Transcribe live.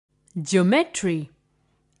Geometry.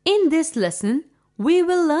 In this lesson, we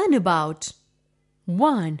will learn about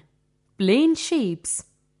 1. Plane shapes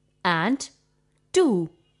and 2.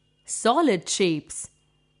 Solid shapes.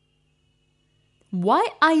 Why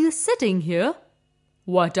are you sitting here?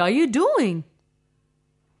 What are you doing?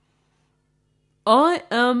 I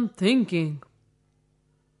am thinking.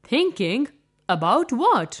 Thinking about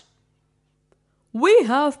what? We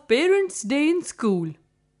have Parents' Day in school.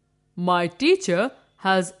 My teacher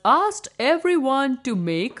has asked everyone to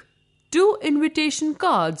make 2 invitation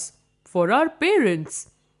cards for our parents.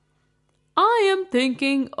 I am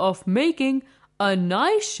thinking of making a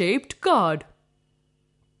nice shaped card.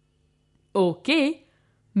 Okay,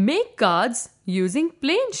 make cards using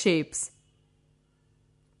plane shapes.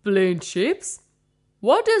 Plane shapes?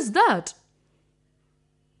 What is that?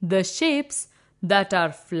 The shapes that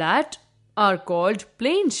are flat are called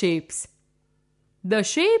plane shapes. The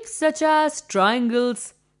shapes such as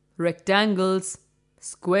triangles, rectangles,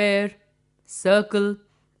 square, circle,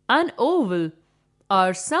 and oval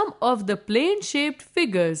are some of the plane-shaped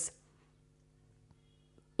figures.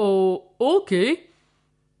 Oh, okay.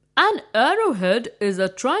 An arrowhead is a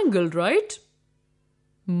triangle, right?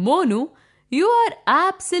 Monu, you are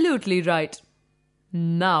absolutely right.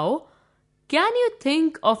 Now, can you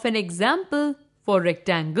think of an example for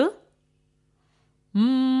rectangle?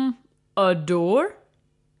 A door?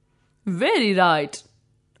 Very right.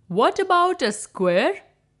 What about a square?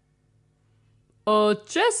 A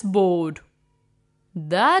chessboard.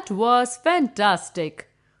 That was fantastic.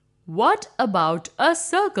 What about a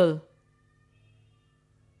circle?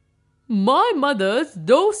 My mother's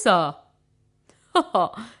dosa.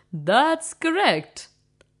 That's correct.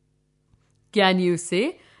 Can you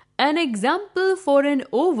say an example for an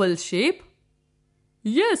oval shape?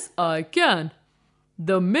 Yes, I can.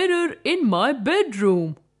 The mirror in my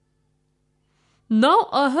bedroom. Now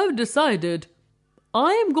I have decided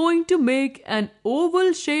I am going to make an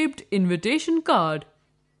oval-shaped invitation card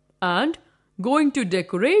and going to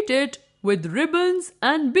decorate it with ribbons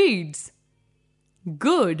and beads.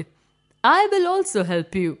 Good. I will also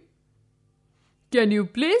help you. Can you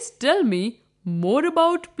please tell me more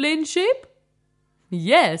about plane shape?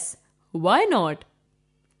 Yes, why not?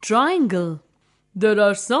 Triangle. There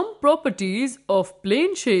are some properties of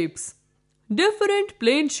plane shapes. Different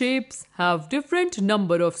plane shapes have different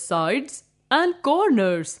number of sides and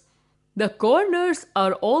corners. The corners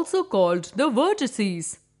are also called the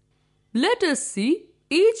vertices. Let us see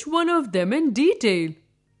each one of them in detail.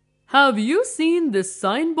 Have you seen this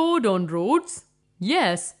signboard on roads?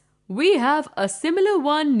 Yes, we have a similar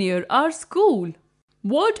one near our school.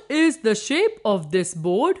 What is the shape of this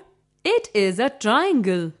board? It is a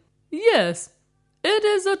triangle. Yes, it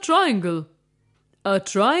is a triangle. A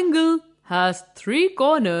triangle has 3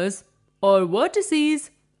 corners or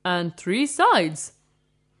vertices and 3 sides.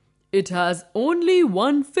 It has only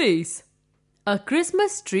one face. A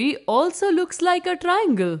Christmas tree also looks like a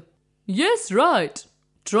triangle. Yes, right.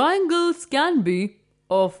 Triangles can be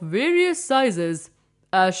of various sizes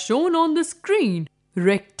as shown on the screen.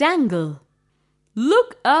 Rectangle.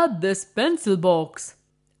 Look at this pencil box.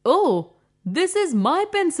 Oh, this is my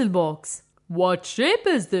pencil box. What shape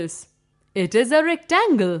is this? It is a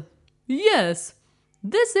rectangle. Yes,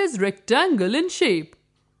 this is rectangle in shape.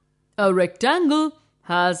 A rectangle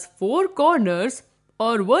has 4 corners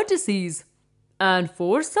or vertices and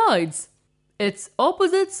 4 sides. Its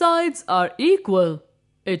opposite sides are equal.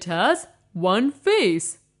 It has one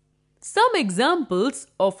face. Some examples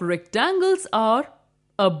of rectangles are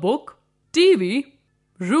a book, TV,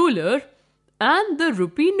 ruler, and the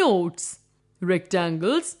rupee notes.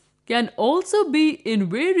 Rectangles can also be in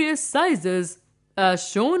various sizes as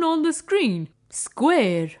shown on the screen.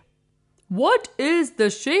 Square. What is the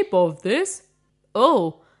shape of this?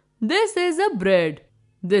 Oh, this is a bread.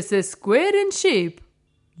 This is square in shape.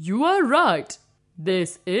 You are right.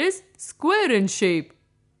 This is square in shape.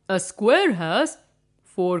 A square has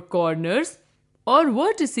 4 corners or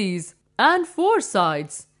vertices and 4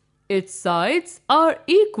 sides. Its sides are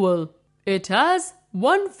equal. It has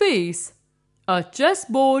one face. A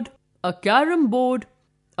chessboard, a carom board,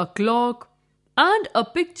 a clock, and a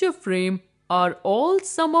picture frame are all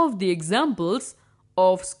some of the examples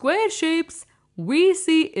of square shapes we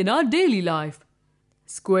see in our daily life.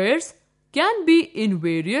 Squares can be in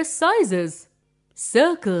various sizes.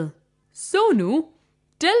 Circle. Sonu,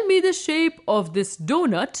 tell me the shape of this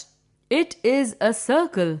donut. It is a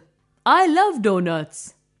circle. I love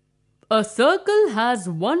donuts. A circle has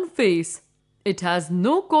one face. It has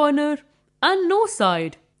no corner and no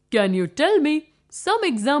side. Can you tell me some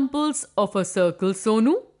examples of a circle,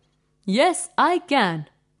 Sonu? Yes, I can.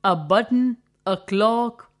 A button, a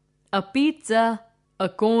clock, a pizza, a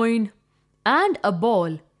coin, and a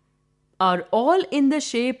ball are all in the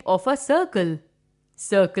shape of a circle.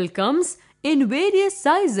 Circle comes in various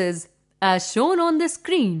sizes as shown on the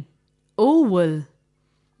screen. Oval.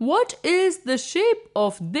 What is the shape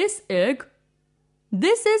of this egg?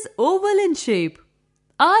 This is oval in shape.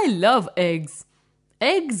 I love eggs.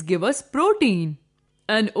 Eggs give us protein.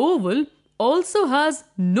 An oval also has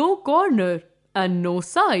no corner and no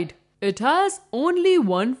side. It has only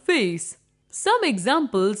one face. Some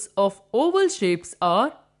examples of oval shapes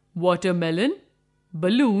are watermelon,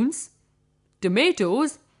 balloons,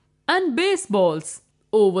 tomatoes, and baseballs.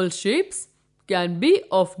 Oval shapes can be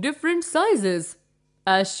of different sizes,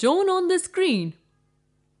 as shown on the screen.